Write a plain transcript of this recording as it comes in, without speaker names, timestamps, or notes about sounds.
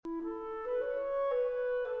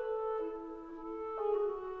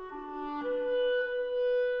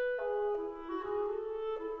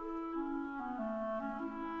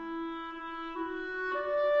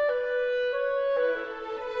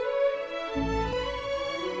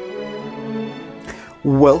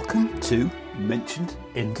Welcome to Mentioned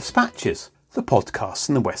in Dispatches, the podcast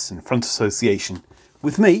from the Western Front Association,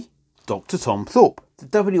 with me, Dr. Tom Thorpe. The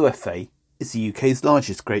WFA is the UK's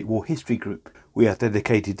largest Great War history group. We are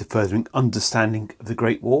dedicated to furthering understanding of the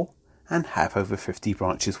Great War and have over 50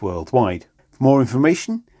 branches worldwide. For more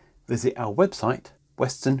information, visit our website,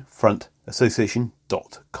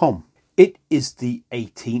 westernfrontassociation.com. It is the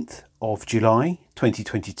 18th of July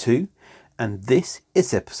 2022, and this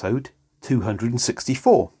is episode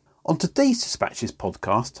 264. On today's Dispatches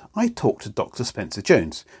podcast, I talked to Dr. Spencer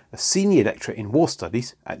Jones, a senior lecturer in war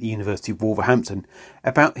studies at the University of Wolverhampton,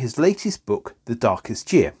 about his latest book, The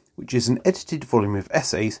Darkest Year, which is an edited volume of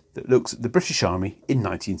essays that looks at the British Army in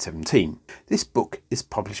 1917. This book is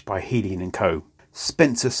published by Helion & Co.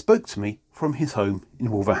 Spencer spoke to me from his home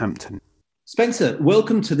in Wolverhampton. Spencer,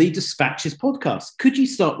 welcome to the Dispatches podcast. Could you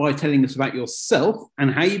start by telling us about yourself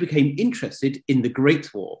and how you became interested in the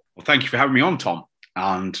Great War? Well, thank you for having me on, Tom.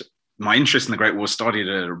 And my interest in the Great War started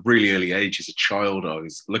at a really early age. As a child, I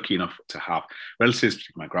was lucky enough to have relatives,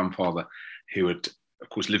 particularly my grandfather, who had, of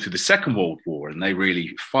course, lived through the Second World War, and they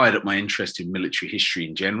really fired up my interest in military history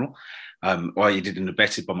in general. I did and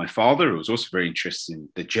abetted by my father, who was also very interested in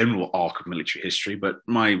the general arc of military history. But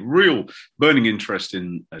my real burning interest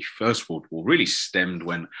in the First World War really stemmed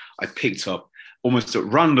when I picked up, almost at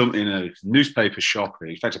random in a newspaper shop,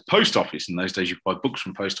 in fact, a post office. In those days, you could buy books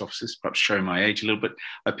from post offices, perhaps showing my age a little bit.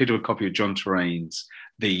 I picked up a copy of John Terrain's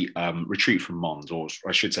The Retreat from Mons, or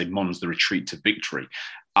I should say Mons, The Retreat to Victory.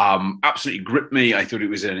 Absolutely gripped me. I thought it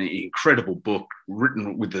was an incredible book,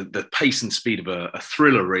 written with the pace and speed of a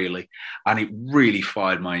thriller, really. And it really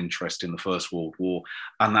fired my interest in the First World War.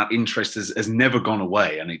 And that interest has never gone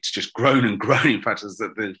away. And it's just grown and grown. In fact, as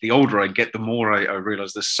the older I get, the more I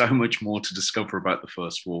realize there's so much more to discover about the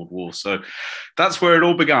First World War. So that's where it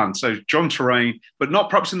all began. So John Terrain, but not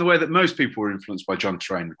perhaps in the way that most people were influenced by John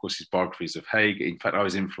Terrain. Of course, his biographies of Haig. In fact, I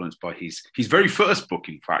was influeed by his very first book,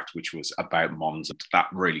 in fact, which was about Mons. That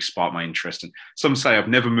really sparked my interest. And some say I've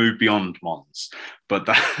never moved beyond Mons, but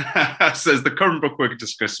that says the current book we're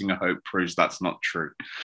discussing, I hope, proves that's not true.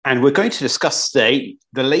 And we're going to discuss today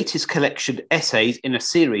the latest collection of essays in a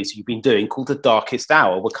series you've been doing called The Darkest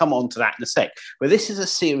Hour. We'll come on to that in a sec. But this is a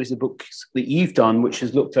series of books that you've done, which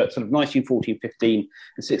has looked at sort of 1914, 15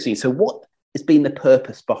 and 16. So what has been the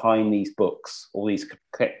purpose behind these books, all these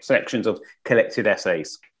sections of collected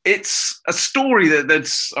essays? It's a story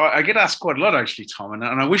that's I get asked quite a lot, actually, Tom, and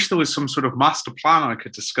I wish there was some sort of master plan I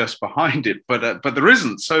could discuss behind it, but there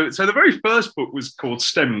isn't. So the very first book was called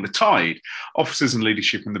Stemming the Tide, Officers and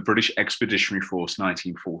Leadership in the British Expeditionary Force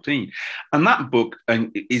 1914. And that book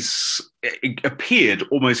it appeared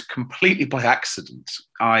almost completely by accident.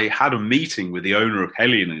 I had a meeting with the owner of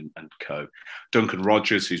Helion & Co., Duncan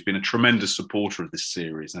Rogers, who's been a tremendous supporter of this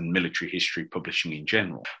series and military history publishing in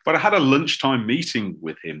general. But I had a lunchtime meeting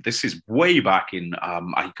with him. This is way back in,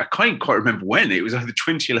 I can't quite remember when. It was either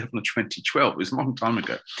 2011 or 2012. It was a long time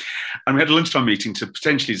ago. And we had a lunchtime meeting to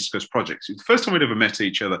potentially discuss projects. It was the first time we'd ever met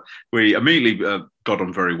each other. We immediately got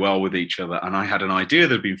on very well with each other. And I had an idea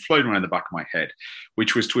that had been floating around the back of my head,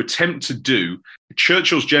 which was to attempt to do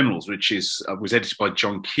Churchill's Generals, which was edited by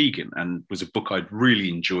John Keegan and was a book I'd really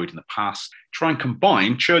enjoyed in the past. Try and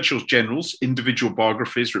combine Churchill's Generals, individual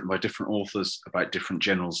biographies written by different authors about different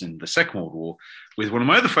generals in the Second World War, with one of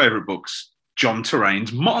my other favourite books, John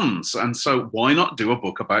Terrain's Mons. And so why not do a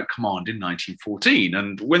book about command in 1914?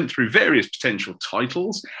 And went through various potential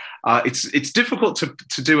titles. It's difficult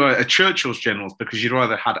to do a Churchill's Generals because you'd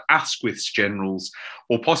either had Asquith's Generals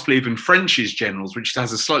or possibly even French's Generals, which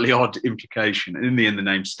has a slightly odd implication. And in the end, the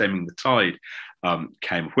name Stemming the Tide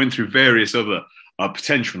came up. Went through various other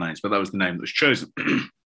potential names, but that was the name that was chosen.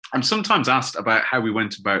 I'm sometimes asked about how we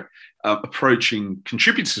went about approaching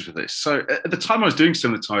contributors for this. So at the time I was doing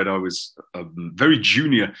Stemming the Tide, I was a very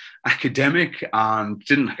junior academic and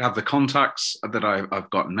didn't have the contacts that I've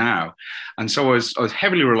got now. And so I was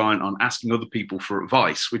heavily reliant on asking other people for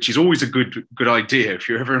advice, which is always a good idea. If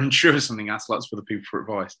you're ever unsure of something, ask lots of other people for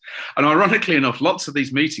advice. And ironically enough, lots of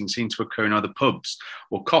these meetings seem to occur in either pubs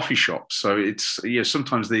or coffee shops. So it's,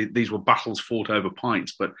 sometimes these were battles fought over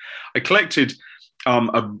pints, but I collected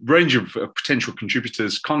a range of potential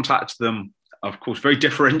contributors, contacted them, of course, very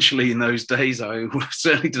deferentially in those days. I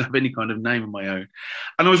certainly didn't have any kind of name of my own.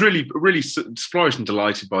 And I was really, really surprised and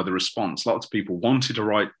delighted by the response. Lots of people wanted to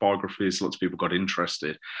write biographies. Lots of people got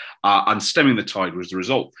interested. And Stemming the Tide was the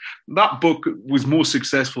result. That book was more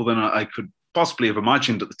successful than I could possibly have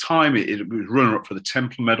imagined at the time. It was runner-up for the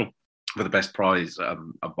Templar Medal for the best prize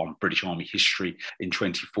on British Army history in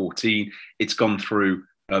 2014. It's gone through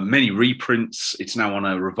many reprints. It's now on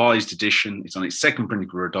a revised edition. It's on its second printing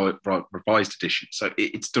revised edition. So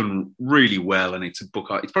it's done really well, and it's a book.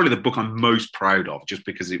 It's probably the book I'm most proud of, just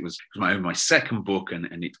because it was my second book, and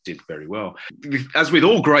it did very well. As with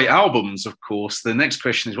all great albums, of course, the next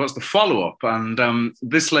question is, what's the follow-up? And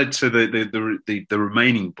this led to the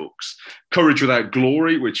remaining books. Courage Without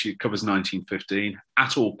Glory, which covers 1915,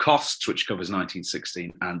 At All Costs, which covers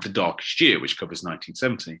 1916, and The Darkest Year, which covers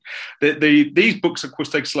 1917. These books, of course,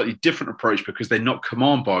 take a slightly different approach because they're not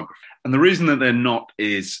command biography. And the reason that they're not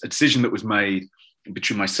is a decision that was made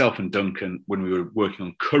between myself and Duncan when we were working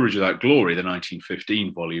on Courage Without Glory, the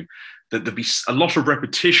 1915 volume, that there'd be a lot of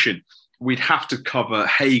repetition. We'd have to cover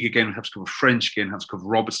Haig again, we'd have to cover French again, have to cover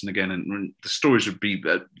Robertson again, and the stories would be,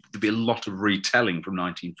 there'd be a lot of retelling from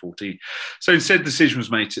 1914. So instead, the decision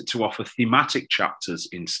was made to offer thematic chapters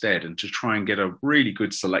instead, and to try and get a really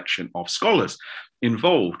good selection of scholars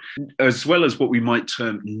involved, as well as what we might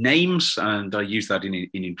term names, and I use that in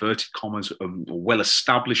inverted commas,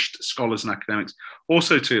 well-established scholars and academics,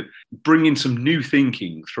 also to bring in some new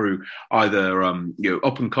thinking through either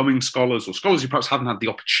up-and-coming scholars or scholars who perhaps haven't had the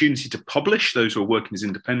opportunity to publish, those who are working as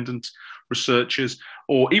independent researchers,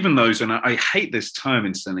 or even those, and I hate this term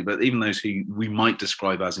incidentally, but even those who we might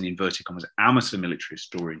describe as, in inverted commas, amateur military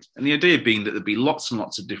historians. And the idea being that there'd be lots and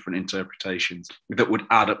lots of different interpretations that would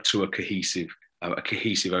add up to a cohesive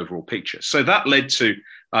overall picture. So that led to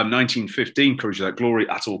 1915, Courage Without Glory,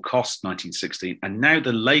 At All Costs, 1916, and now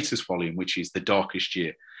the latest volume, which is The Darkest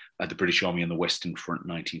Year, the British Army on the Western Front,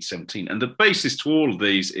 1917. And the basis to all of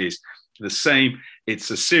these is the same. It's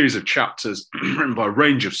a series of chapters written by a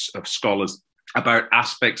range of scholars about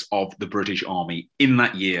aspects of the British Army in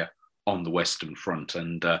that year on the Western Front.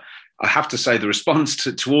 And I have to say the response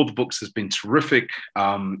to all the books has been terrific.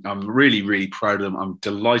 I'm really, really proud of them. I'm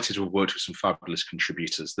delighted to have worked with some fabulous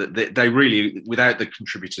contributors. They really, without the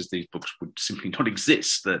contributors, these books would simply not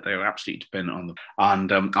exist. That they are absolutely dependent on them.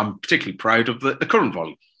 And I'm particularly proud of the current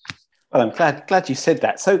volume. Well, I'm glad you said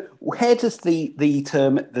that. So where does the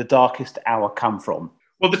term "the darkest hour" come from?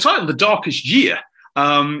 Well, the title "The Darkest Year"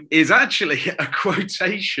 is actually a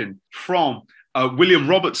quotation from William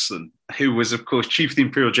Robertson, who was, of course, Chief of the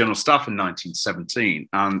Imperial General Staff in 1917.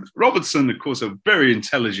 And Robertson, of course, a very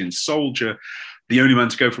intelligent soldier, the only man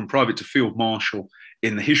to go from private to field marshal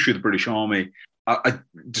in the history of the British Army,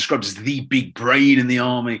 described as the big brain in the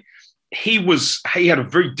army. He had a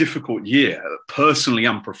very difficult year, personally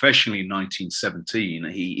and professionally, in 1917.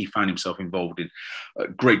 He found himself involved in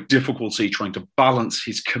great difficulty trying to balance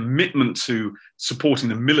his commitment to supporting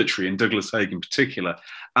the military, and Douglas Haig in particular,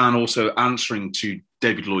 and also answering to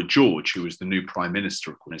David Lloyd George, who was the new Prime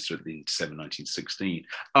Minister, of course, in December 1916.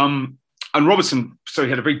 And Robertson, so he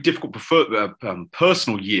had a very difficult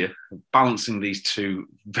personal year, balancing these two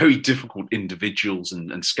very difficult individuals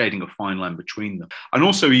and skating a fine line between them. And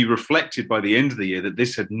also he reflected by the end of the year that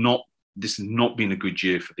this had not been a good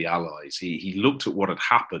year for the Allies. He looked at what had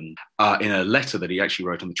happened in a letter that he actually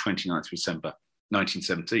wrote on the 29th of December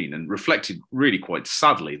 1917, and reflected really quite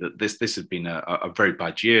sadly that this had been a very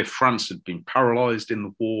bad year. France had been paralysed in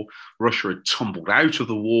the war. Russia had tumbled out of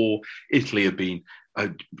the war. Italy had been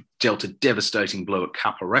dealt a devastating blow at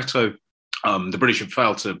Caporetto. The British had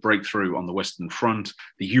failed to break through on the Western Front.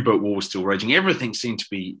 The U-boat war was still raging. Everything seemed to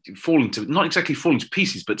be not exactly falling to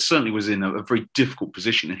pieces, but certainly was in a very difficult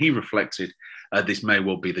position. And he reflected, this may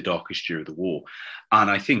well be the darkest year of the war. And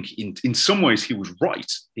I think in some ways he was right.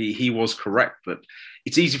 He was correct, but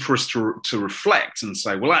it's easy for us to reflect and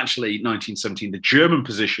say, well, actually, 1917, the German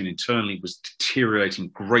position internally was deteriorating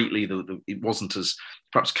greatly. It wasn't as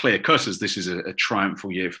perhaps clear-cut as this is a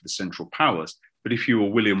triumphal year for the Central Powers. But if you were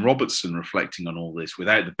William Robertson reflecting on all this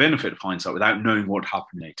without the benefit of hindsight, without knowing what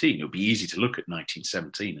happened in 18, it would be easy to look at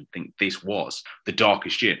 1917 and think this was the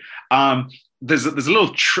darkest year. There's a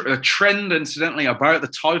little trend, incidentally, about the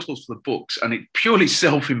titles for the books, and it's purely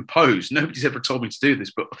self-imposed. Nobody's ever told me to do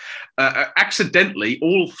this, but accidentally,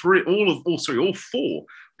 all four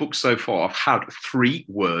books so far have had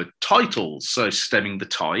 3-word titles. So, Stemming the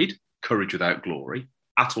Tide, Courage Without Glory,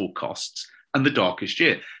 At All Costs, and The Darkest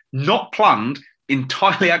Year. Not planned,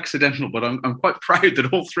 entirely accidental, but I'm quite proud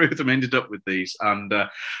that all 3 of them ended up with these. And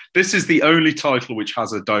this is the only title which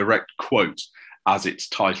has a direct quote as its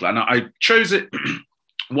title. And I chose it,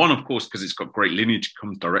 one, of course, because it's got great lineage, it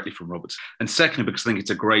comes directly from Roberts. And secondly, because I think it's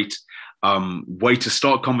a great way to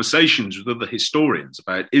start conversations with other historians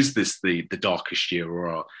about, is this the darkest year,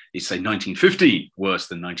 or is, say, 1915 worse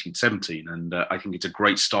than 1917? And I think it's a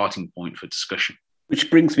great starting point for discussion. Which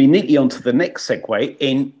brings me neatly onto the next segue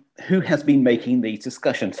in who has been making these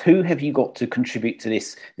discussions? Who have you got to contribute to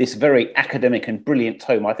this very academic and brilliant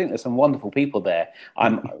tome? I think there's some wonderful people there.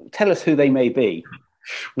 Tell us who they may be.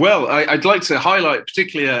 Well, I'd like to highlight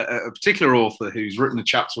particularly a particular author who's written a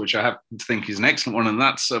chapter which I happen to think is an excellent one, and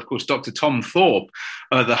that's, of course, Dr. Tom Thorpe,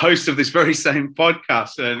 the host of this very same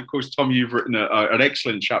podcast. And, of course, Tom, you've written an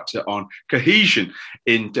excellent chapter on cohesion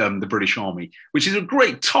in the British Army, which is a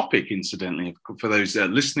great topic, incidentally, for those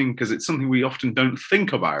listening, because it's something we often don't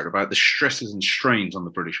think about the stresses and strains on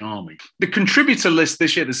the British Army. The contributor list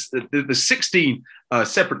this year, there's 16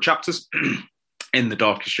 separate chapters. In the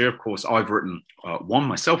Darkest Year, of course, I've written one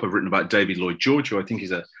myself. I've written about David Lloyd George, who I think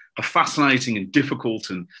is a fascinating and difficult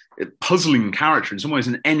and puzzling character, in some ways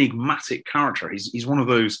an enigmatic character. He's one of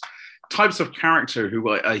those types of character who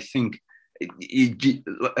I think,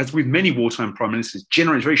 as with many wartime prime ministers,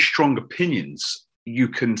 generates very strong opinions. You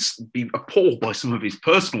can be appalled by some of his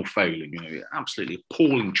personal failing, absolutely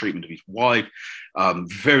appalling treatment of his wife,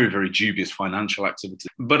 very, very dubious financial activity.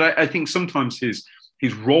 But I think sometimes his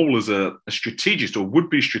role as a strategist or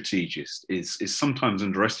would-be strategist is sometimes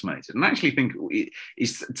underestimated. And I actually think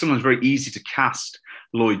it's sometimes very easy to cast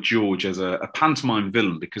Lloyd George as a pantomime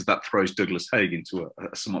villain, because that throws Douglas Haig into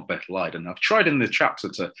a somewhat better light. And I've tried in the chapter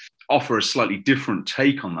to offer a slightly different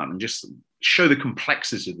take on that and just show the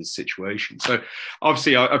complexity of the situation. So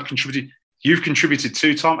obviously I've contributed. You've contributed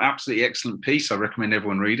too, Tom. Absolutely excellent piece. I recommend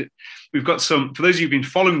everyone read it. We've got some, for those of you who've been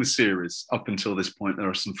following the series up until this point, there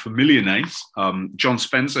are some familiar names. John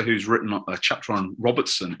Spencer, who's written a chapter on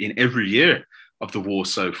Robertson in every year of the war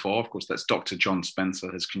so far. Of course, that's Dr. John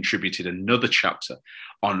Spencer, has contributed another chapter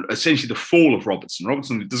on essentially the fall of Robertson.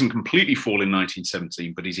 Robertson doesn't completely fall in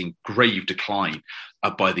 1917, but he's in grave decline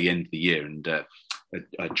by the end of the year. And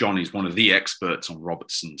John is one of the experts on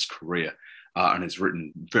Robertson's career. And has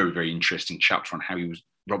written a very, very interesting chapter on how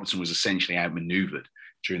Robertson was essentially outmaneuvered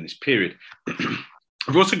during this period.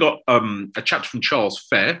 We've also got a chapter from Charles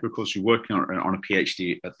Fair, who, of course, you're working on a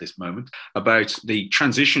PhD at this moment, about the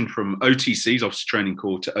transition from OTCs, Officer Training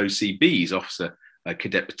Corps, to OCBs, Officer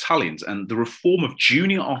Cadet Battalions, and the reform of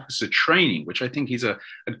junior officer training, which I think is a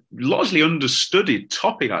largely understudied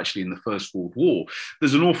topic, actually, in the First World War.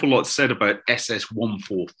 There's an awful lot said about SS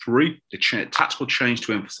 143, the tactical change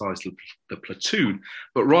to emphasize the platoon,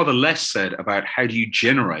 but rather less said about how do you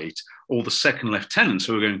generate all the second lieutenants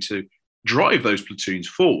who are going to drive those platoons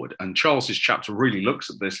forward. And Charles's chapter really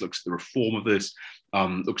looks at this, looks at the reform of this,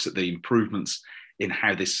 looks at the improvements in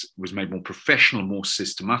how this was made more professional, more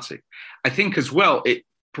systematic. I think as well, it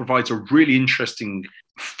provides a really interesting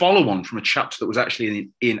follow-on from a chapter that was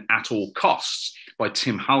actually in At All Costs by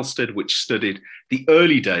Tim Halstead, which studied the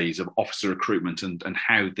early days of officer recruitment and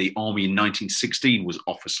how the army in 1916 was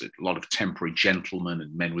officered, a lot of temporary gentlemen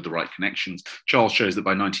and men with the right connections. Charles shows that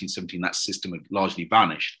by 1917, that system had largely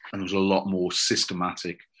vanished and there was a lot more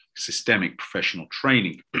systemic professional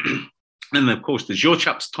training. And then, of course, there's your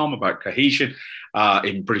chapter, Tom, about cohesion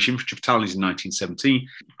in British infantry battalions in 1917.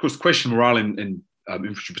 Of course, the question of morale in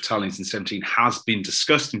infantry battalions in 17 has been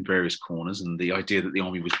discussed in various corners, and the idea that the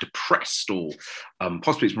army was depressed or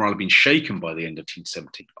possibly its morale had been shaken by the end of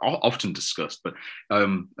 1917, often discussed. But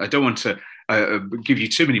I don't want to give you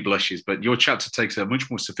too many blushes, but your chapter takes a much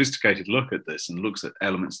more sophisticated look at this and looks at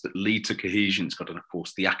elements that lead to cohesion. It's got, of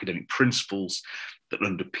course, the academic principles that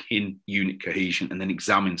underpin unit cohesion, and then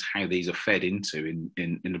examines how these are fed into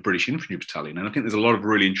in the British Infantry Battalion. And I think there's a lot of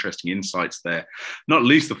really interesting insights there, not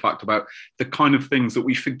least the fact about the kind of things that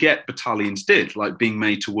we forget battalions did, like being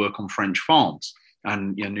made to work on French farms.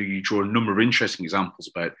 And you draw a number of interesting examples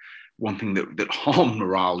about one thing that harmed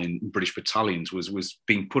morale in British battalions was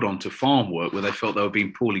being put onto farm work where they felt they were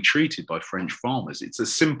being poorly treated by French farmers. It's a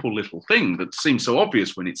simple little thing that seems so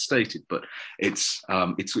obvious when it's stated, but it's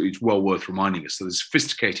well worth reminding us. So there's a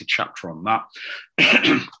sophisticated chapter on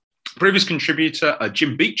that. Previous contributor,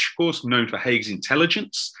 Jim Beach, of course, known for Haig's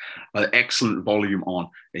Intelligence, excellent volume on,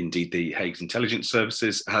 indeed, the Haig's Intelligence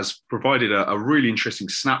Services, has provided a really interesting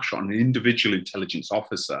snapshot on an individual intelligence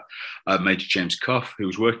officer, Major James Cuff, who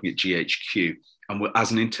was working at GHQ and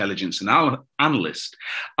as an intelligence analyst.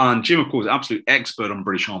 And Jim, of course, absolute expert on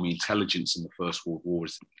British Army intelligence in the First World War,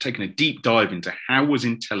 has taken a deep dive into how was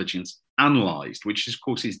intelligence analysed, which of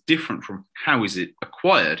course is different from how is it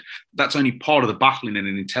acquired. That's only part of the battle in an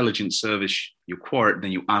intelligence service. You acquire it,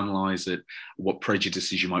 then you analyse it, what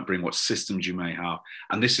prejudices you might bring, what systems you may have.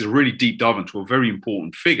 And this is a really deep dive into a very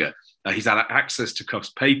important figure. He's had access to Cuff's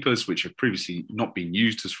papers, which have previously not been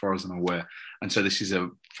used as far as I'm aware. And so this is a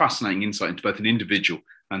fascinating insight into both an individual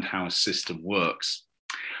and how a system works.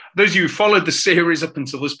 Those of you who followed the series up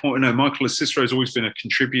until this point know Michael Cicero has always been a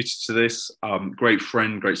contributor to this, great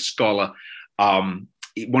friend, great scholar.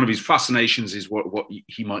 one of his fascinations is what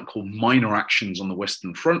he might call minor actions on the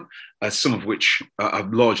Western Front, some of which are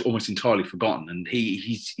large, almost entirely forgotten. And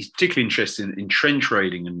he's particularly interested in trench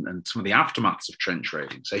raiding and some of the aftermaths of trench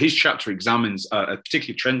raiding. So his chapter examines a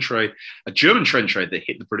particular trench raid, a German trench raid that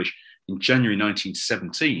hit the British in January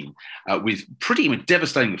 1917, with pretty much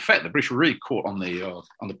devastating effect. The British were really caught on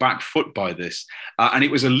the back foot by this, and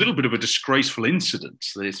it was a little bit of a disgraceful incident.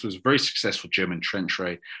 This was a very successful German trench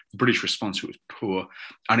raid. The British response to it was poor,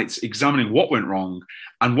 and it's examining what went wrong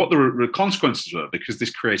and what the consequences were, because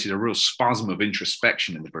this created a real spasm of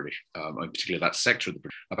introspection in the British, particularly that sector of the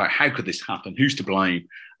British, about how could this happen, who's to blame.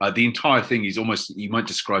 The entire thing is almost, you might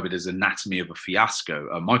describe it as anatomy of a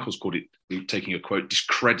fiasco. Michael's called it, taking a quote,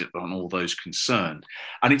 discredit on all those concerned.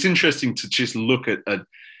 And it's interesting to just look at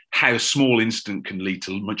how a small incident can lead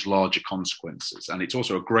to much larger consequences. And it's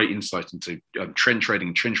also a great insight into trench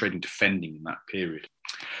raiding defending in that period.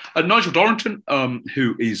 Nigel Dorrington,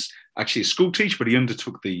 who is actually a school teacher, but he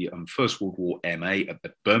undertook the First World War MA at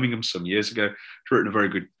Birmingham some years ago. He's written a very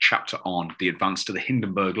good chapter on the advance to the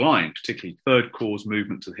Hindenburg Line, particularly Third Corps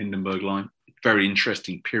movement to the Hindenburg Line. Very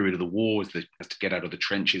interesting period of the war as they have to get out of the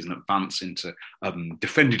trenches and advance into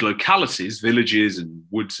defended localities, villages and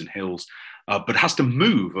woods and hills, but has to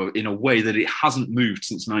move in a way that it hasn't moved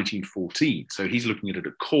since 1914. So he's looking at it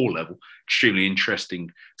at core level, extremely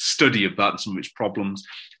interesting study of that and some of its problems.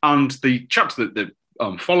 And the chapter that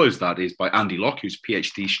follows that is by Andy Locke, who's a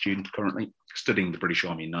PhD student currently studying the British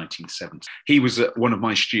Army in 1970. He was one of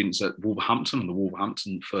my students at Wolverhampton, the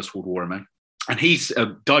Wolverhampton First World War MA. And he's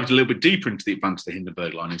dived a little bit deeper into the advance of the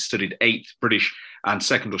Hindenburg Line and studied 8th British and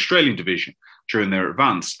 2nd Australian Division during their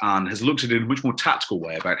advance, and has looked at it in a much more tactical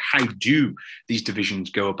way about how do these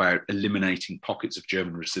divisions go about eliminating pockets of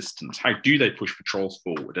German resistance? How do they push patrols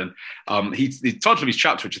forward? And the title of his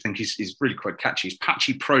chapter, which I think is really quite catchy, is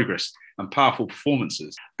Patchy Progress and Powerful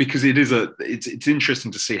Performances, because it's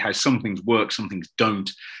interesting to see how some things work, some things don't.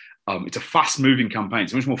 It's a fast-moving campaign.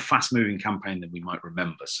 It's a much more fast-moving campaign than we might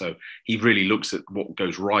remember. So he really looks at what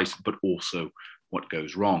goes right, but also what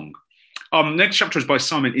goes wrong. Next chapter is by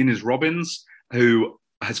Simon Innes-Robbins, who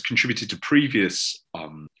has contributed to previous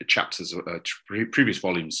chapters, previous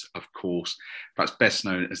volumes, of course, perhaps best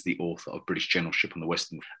known as the author of British Generalship on the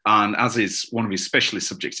Western. And as is one of his specialist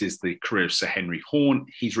subjects is the career of Sir Henry Horne.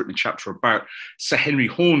 He's written a chapter about Sir Henry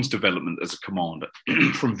Horne's development as a commander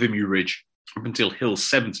from Vimy Ridge up until Hill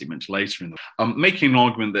 70, much later in the making an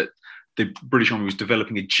argument that the British Army was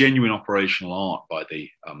developing a genuine operational art by the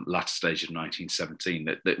latter stage of 1917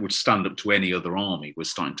 that would stand up to any other army. We're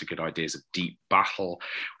starting to get ideas of deep battle.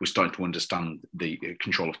 We're starting to understand the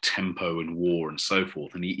control of tempo and war and so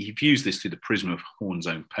forth. And he views this through the prism of Horne's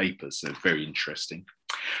own papers, so very interesting.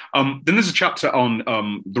 Then there's a chapter on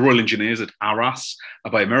the Royal Engineers at Arras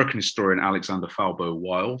by American historian Alexander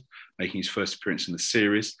Falbo-Wilde, making his first appearance in the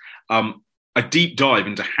series. A deep dive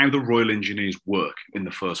into how the Royal Engineers work in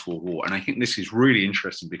the First World War. And I think this is really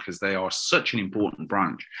interesting because they are such an important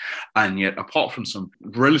branch. And yet, apart from some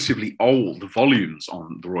relatively old volumes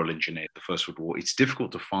on the Royal Engineers, the First World War, it's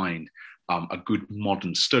difficult to find a good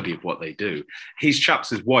modern study of what they do. His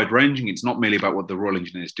chapter is wide-ranging. It's not merely about what the Royal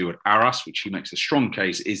Engineers do at Arras, which he makes a strong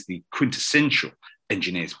case is the quintessential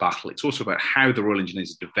Engineers battle. It's also about how the Royal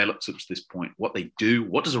Engineers have developed up to this point, what they do,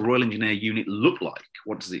 what does a Royal Engineer unit look like,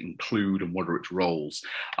 what does it include, and what are its roles.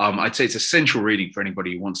 I'd say it's essential reading for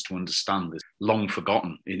anybody who wants to understand this long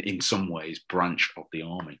forgotten, in some ways, branch of the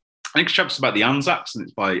army. The next chapter is about the Anzacs, and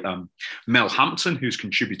it's by Mel Hampton, who's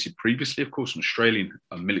contributed previously, of course, an Australian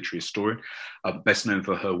military historian, best known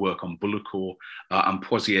for her work on Bullecourt and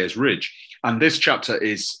Poitiers Ridge. And this chapter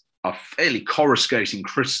is a fairly coruscating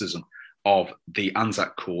criticism of the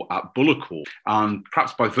Anzac Corps at Bullecourt. And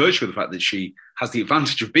perhaps by virtue of the fact that she has the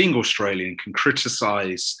advantage of being Australian and can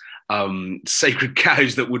criticise sacred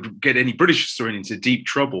cows that would get any British historian into deep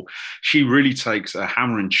trouble, she really takes a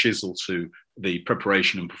hammer and chisel to the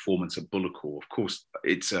preparation and performance at Bullecourt. Of course,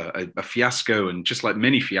 it's a fiasco, and just like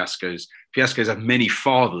many fiascos have many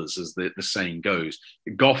fathers, as the saying goes.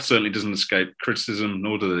 Gough certainly doesn't escape criticism,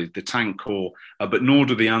 nor do the Tank Corps, but nor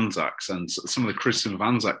do the Anzacs. And some of the criticism of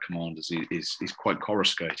Anzac commanders is quite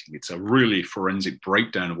coruscating. It's a really forensic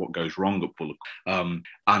breakdown of what goes wrong at Bullecourt.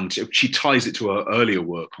 And she ties it to her earlier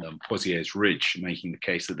work on Poitiers Ridge, making the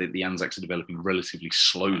case that the Anzacs are developing relatively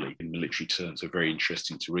slowly in military terms. So very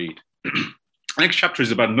interesting to read. The next chapter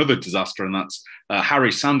is about another disaster, and that's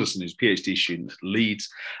Harry Sanderson, who's a PhD student at Leeds.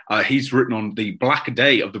 He's written on the Black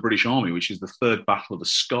Day of the British Army, which is the Third Battle of the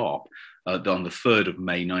Scarpe on the 3rd of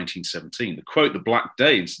May 1917. The quote, the Black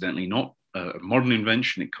Day, incidentally, not a modern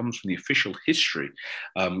invention. It comes from the official history.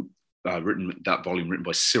 written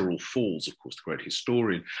by Cyril Falls, of course, the great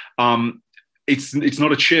historian. It's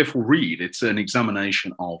not a cheerful read. It's an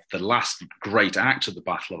examination of the last great act of the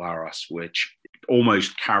Battle of Arras, which it's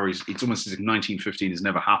almost as if 1915 has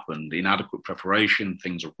never happened. Inadequate preparation,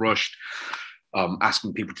 things are rushed,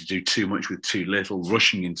 asking people to do too much with too little,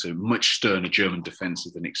 rushing into much sterner German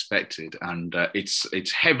defences than expected. And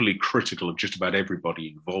it's heavily critical of just about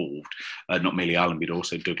everybody involved, not merely Allenby, but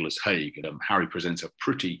also Douglas Haig. Harry presents a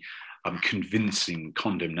pretty convincing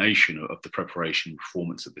condemnation of the preparation and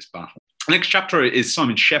performance of this battle. The next chapter is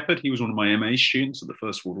Simon Shepherd. He was one of my MA students at the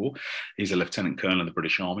First World War. He's a lieutenant colonel in the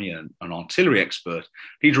British Army and an artillery expert.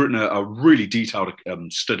 He's written a really detailed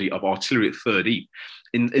study of artillery at Third Ypres.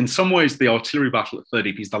 In some ways, the artillery battle at Third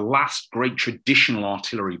Ypres is the last great traditional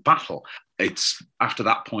artillery battle. It's after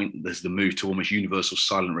that point, there's the move to almost universal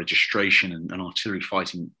silent registration, and artillery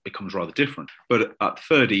fighting becomes rather different. But at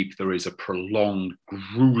Third Ypres, there is a prolonged,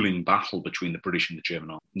 grueling battle between the British and the German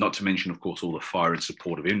army, not to mention, of course, all the fire and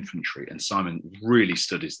support of infantry. And Simon really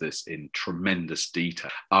studies this in tremendous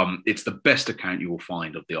detail. It's the best account you will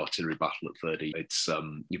find of the artillery battle at Third Ypres.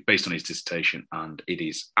 It's based on his dissertation, and it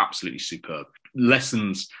is absolutely superb.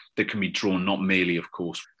 Lessons that can be drawn not merely, of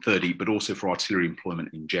course, Third Ypres, but also for artillery employment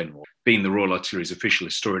in general. Being the Royal Artillery's official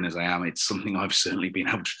historian as I am, it's something I've certainly been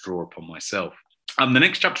able to draw upon myself. The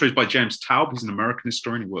next chapter is by James Taub. He's an American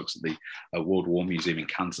historian. He works at the World War Museum in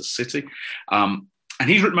Kansas City. And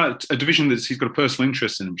he's written about a division that he's got a personal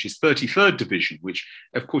interest in, which is 33rd Division, which,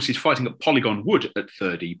 of course, he's fighting at Polygon Wood at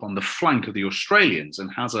Third Ypres on the flank of the Australians,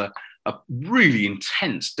 and has a really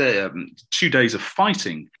intense 2 days of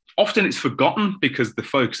fighting. Often it's forgotten because the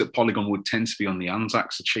focus at Polygon Wood tends to be on the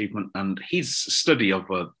Anzacs achievement, and his study of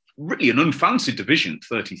really an unfancied division,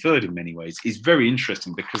 33rd in many ways, is very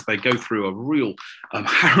interesting because they go through a real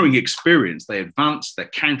harrowing experience. They advance, they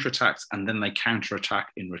counterattack, and then they counterattack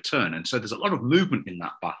in return. And so there's a lot of movement in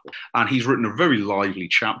that battle. And he's written a very lively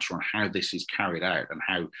chapter on how this is carried out and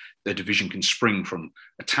how the division can spring from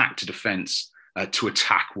attack to defence to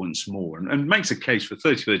attack once more, and makes a case for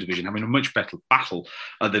 33rd Division having a much better battle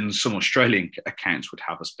than some Australian accounts would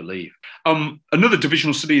have us believe. Another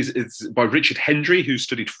divisional study is by Richard Hendry, who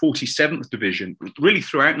studied 47th Division really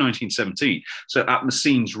throughout 1917, so at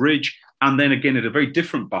Messines Ridge, and then again at a very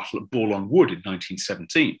different battle at Bourlon Wood in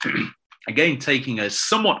 1917. Again, taking a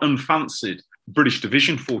somewhat unfancied British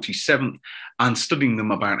Division, 47th, and studying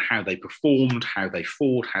them about how they performed, how they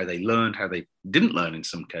fought, how they learned, how they didn't learn in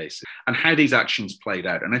some cases, and how these actions played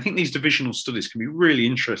out. And I think these divisional studies can be really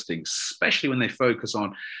interesting, especially when they focus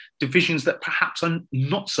on divisions that perhaps are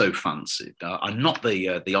not so fancied, are not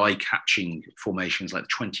the eye-catching formations like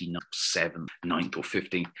 27th, 9th or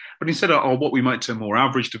 15th, but instead are what we might term more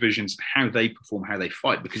average divisions, how they perform, how they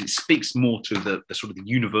fight, because it speaks more to the sort of the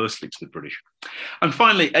universally to the British. And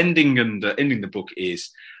finally, ending the book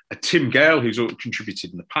is Tim Gale, who's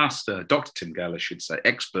contributed in the past, Dr. Tim Gale, I should say,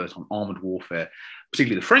 expert on armoured warfare,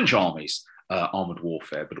 particularly the French army's armoured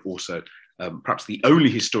warfare, but also perhaps the only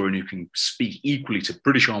historian who can speak equally to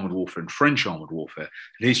British armoured warfare and French armoured warfare.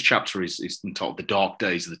 And his chapter is entitled The Dark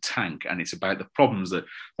Days of the Tank, and it's about the problems that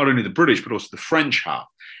not only the British but also the French have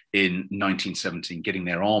in 1917, getting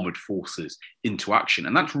their armoured forces into action.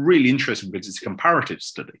 And that's really interesting because it's a comparative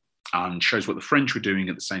study and shows what the French were doing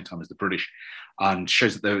at the same time as the British, and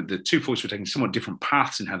shows that the two forces were taking somewhat different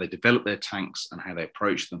paths in how they developed their tanks and how they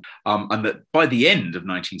approached them. And that by the end of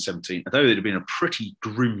 1917, although it had been a pretty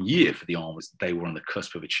grim year for the armies, they were on the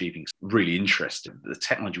cusp of achieving really interesting. The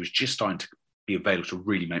technology was just starting to be available to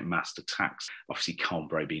really make massed attacks. Obviously,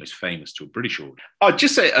 Cambrai being most famous to a British audience. I'll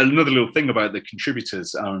just say another little thing about the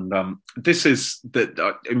contributors, and this is that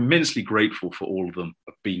I'm immensely grateful for all of them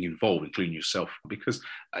being involved, including yourself, because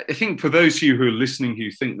I think for those of you who are listening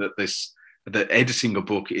who think that editing a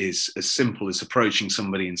book is as simple as approaching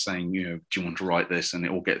somebody and saying, do you want to write this? And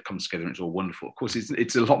it all comes together and it's all wonderful. Of course,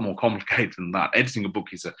 it's a lot more complicated than that. Editing a book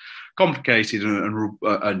is a complicated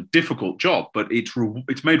and difficult job, but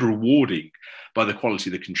it's made rewarding by the quality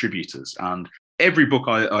of the contributors. And every book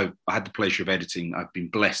I had the pleasure of editing, I've been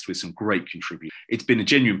blessed with some great contributors. It's been a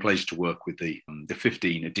genuine pleasure to work with the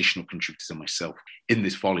 15 additional contributors and myself in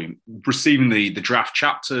this volume. Receiving the draft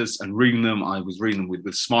chapters and reading them, I was reading them with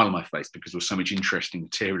a smile on my face because there was so much interesting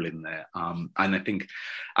material in there. And I think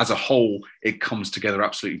as a whole, it comes together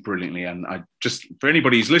absolutely brilliantly. And I just, for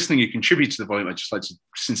anybody who's listening who contributes to the volume, I'd just like to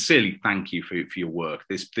sincerely thank you for your work.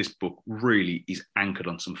 This book really is anchored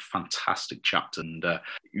on some fantastic chapters. And,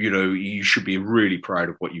 you should be really proud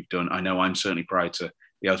of what you've done. I know I'm certainly proud to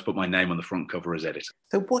be able to put my name on the front cover as editor.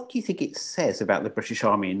 So what do you think it says about the British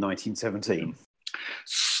Army in 1917?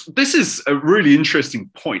 This is a really interesting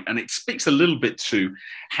point, and it speaks a little bit to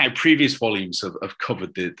how previous volumes have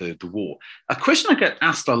covered the war. A question I get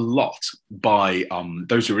asked a lot by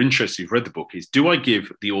those who are interested who've read the book is, do I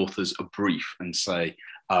give the authors a brief and say,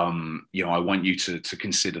 I want you to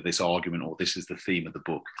consider this argument, or this is the theme of the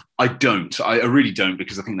book? I don't. I really don't,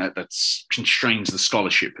 because I think that constrains the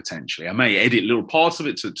scholarship potentially. I may edit little parts of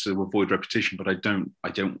it to avoid repetition, but I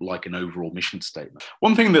don't like an overall mission statement.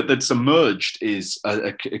 One thing that's emerged is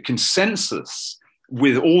a consensus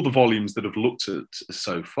with all the volumes that have looked at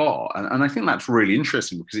so far. And I think that's really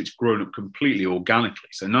interesting because it's grown up completely organically.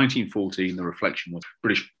 So 1914, the reflection was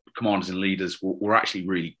British commanders and leaders were actually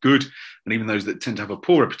really good. And even those that tend to have a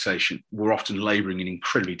poor reputation were often labouring in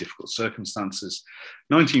incredibly difficult circumstances.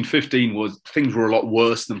 1915 was, things were a lot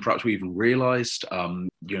worse than perhaps we even realised.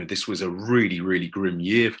 This was a really, really grim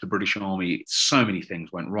year for the British Army. So many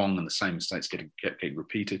things went wrong and the same mistakes kept getting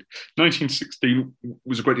repeated. 1916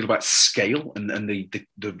 was a great deal about scale and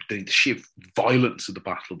the sheer violence of the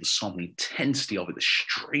Battle of the Somme, the intensity of it, the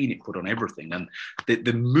strain it put on everything, and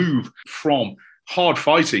the move from hard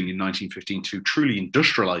fighting in 1915 to truly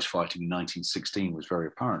industrialized fighting in 1916 was very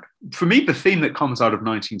apparent. For me, the theme that comes out of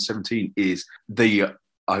 1917 is if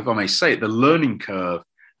I may say it, the learning curve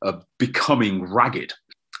of becoming ragged.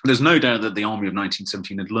 There's no doubt that the army of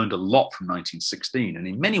 1917 had learned a lot from 1916, and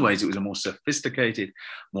in many ways it was a more sophisticated,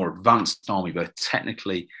 more advanced army, both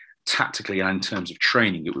technically, tactically, and in terms of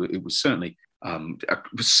training. It was certainly a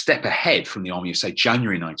step ahead from the army of, say,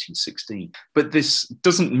 January 1916. But this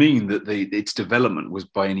doesn't mean that its development was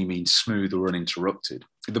by any means smooth or uninterrupted.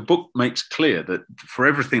 The book makes clear that for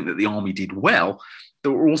everything that the army did well,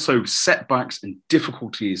 there were also setbacks and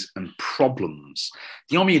difficulties and problems.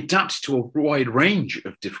 The army adapted to a wide range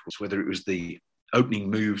of difficulties, whether it was the opening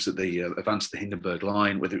moves at the advance of the Hindenburg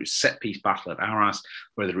Line, whether it was set-piece battle at Arras,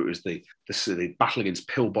 whether it was the battle against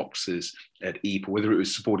pillboxes at Ypres, or whether it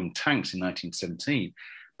was supporting tanks in 1917.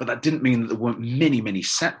 But that didn't mean that there weren't many, many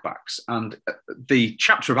setbacks. And the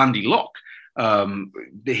chapter of Andy Locke,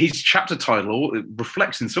 his chapter title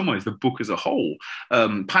reflects in some ways the book as a whole,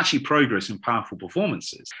 patchy progress and powerful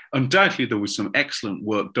performances. Undoubtedly, there was some excellent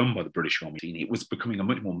work done by the British Army. It was becoming a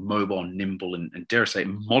much more mobile, nimble, and dare I say,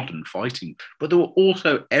 modern fighting. But there were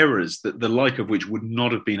also errors that the like of which would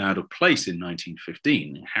not have been out of place in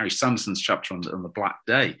 1915. Harry Sanderson's chapter on the Black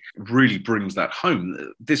Day really brings that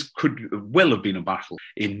home. This could well have been a battle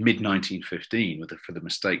in mid-1915 for the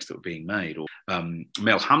mistakes that were being made. Or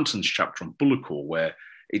Mel Hampton's chapter on Bullecourt, where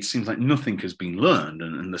it seems like nothing has been learned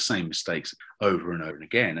and the same mistakes over and over and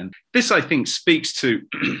again. And this, I think, speaks to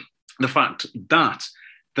the fact that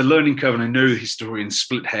the learning curve, and I know historians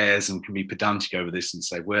split hairs and can be pedantic over this and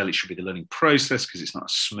say, well, it should be the learning process because it's not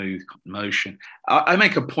a smooth motion. I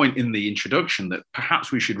make a point in the introduction that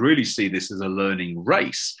perhaps we should really see this as a learning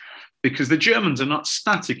race, because the Germans are not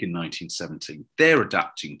static in 1917. They're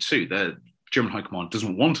adapting too. The German High Command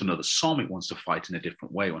doesn't want another Somme. It wants to fight in a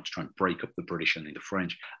different way. It wants to try and break up the British and the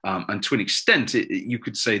French. And to an extent, you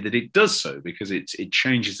could say that it does so because it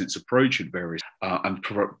changes its approach at various and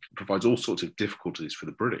provides all sorts of difficulties for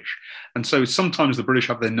the British. And so sometimes the British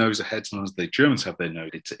have their nose ahead, sometimes the Germans have their nose.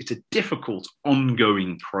 It's a difficult,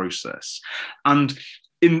 ongoing process. And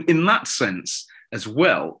in that sense, as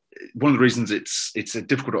well, one of the reasons it's a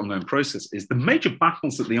difficult ongoing process is the major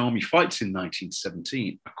battles that the army fights in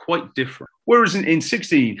 1917 are quite different. Whereas in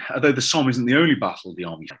 16, although the Somme isn't the only battle the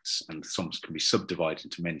army fights, and the Somme can be subdivided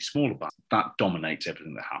into many smaller battles, that dominates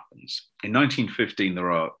everything that happens. In 1915,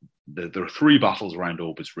 there are three battles around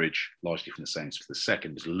Aubers Ridge, largely from the same. So the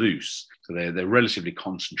second is Loos, so they're relatively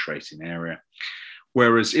concentrated in area.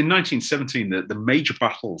 Whereas in 1917, the major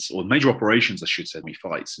battles, or major operations, I should say, we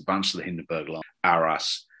fights, advance to the Hindenburg Line,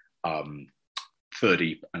 Arras, Third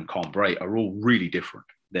Ypres, and Cambrai, are all really different.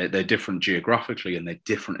 They're different geographically, and they're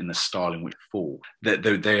different in the style in which they fall.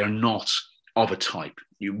 They are not of a type.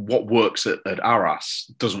 What works at Arras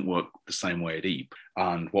doesn't work the same way at Ypres,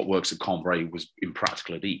 and what works at Cambrai was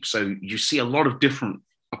impractical at Ypres. So you see a lot of different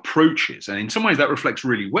approaches, and in some ways that reflects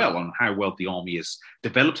really well on how well the army has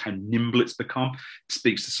developed, how nimble it's become. It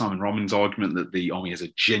speaks to Simon Robbins' argument that the army has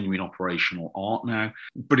a genuine operational art now,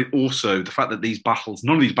 but it also, the fact that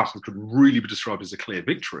none of these battles could really be described as a clear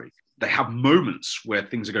victory. They have moments where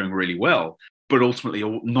things are going really well, but ultimately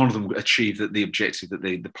none of them achieve the objective that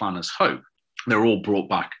the planners hope. They're all brought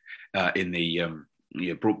back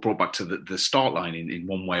brought back to the start line in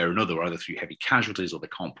one way or another, either through heavy casualties, or they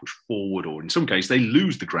can't push forward, or in some cases they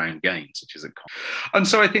lose the ground gain, such as and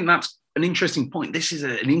so I think that's an interesting point. This is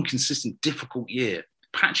an inconsistent, difficult year,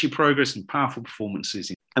 patchy progress and powerful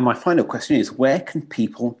performances. And my final question is, where can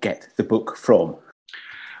people get the book from?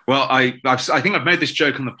 Well, I think I've made this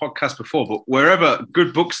joke on the podcast before, but wherever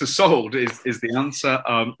good books are sold is the answer.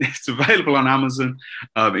 It's available on Amazon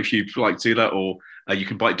if you'd like to do that, or you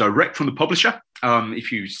can buy it direct from the publisher.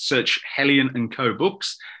 If you search Hellion and Co.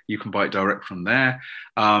 books, you can buy it direct from there.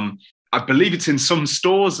 I believe it's in some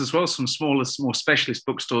stores as well, some smaller, more specialist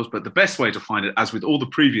bookstores. But the best way to find it, as with all the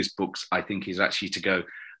previous books, I think, is actually to go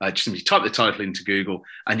just simply type the title into Google,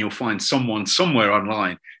 and you'll find someone somewhere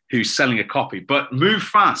online who's selling a copy. But move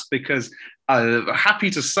fast, because happy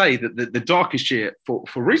to say that the Darkest Year,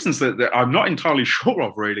 for reasons that I'm not entirely sure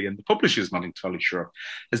of, really, and the publisher's not entirely sure of,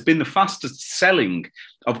 has been the fastest selling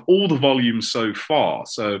of all the volumes so far.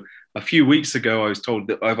 So a few weeks ago, I was told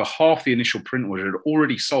that over half the initial print order had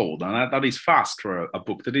already sold. And that is fast for a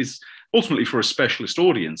book that is ultimately for a specialist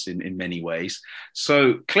audience in many ways.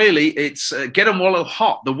 So clearly, it's get them while they're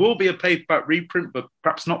hot. There will be a paperback reprint, but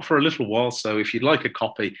perhaps not for a little while. So if you'd like a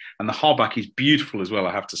copy, and the hardback is beautiful as well,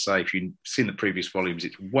 I have to say, if you've seen the previous volumes,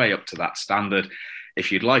 it's way up to that standard.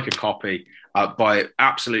 If you'd like a copy, buy it.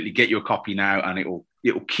 Absolutely get your copy now, and it will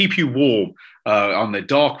keep you warm on the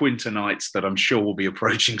dark winter nights that I'm sure will be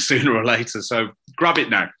approaching sooner or later. So grab it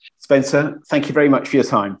now. Spencer, thank you very much for your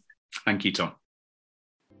time. Thank you, Tom.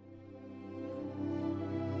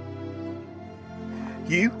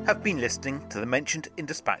 You have been listening to the Mentioned in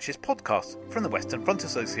Dispatches podcast from the Western Front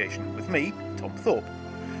Association with me, Tom Thorpe.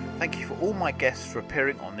 Thank you for all my guests for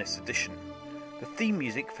appearing on this edition. The theme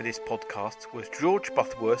music for this podcast was George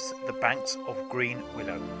Butterworth's The Banks of Green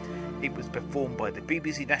Willow. It was performed by the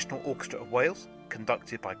BBC National Orchestra of Wales,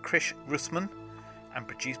 conducted by Krish Russman, and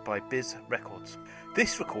produced by Biz Records.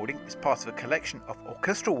 This recording is part of a collection of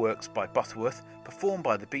orchestral works by Butterworth, performed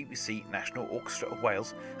by the BBC National Orchestra of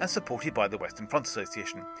Wales and supported by the Western Front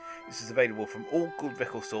Association. This is available from all good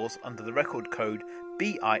record stores under the record code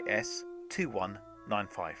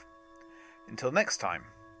BIS2195. Until next time.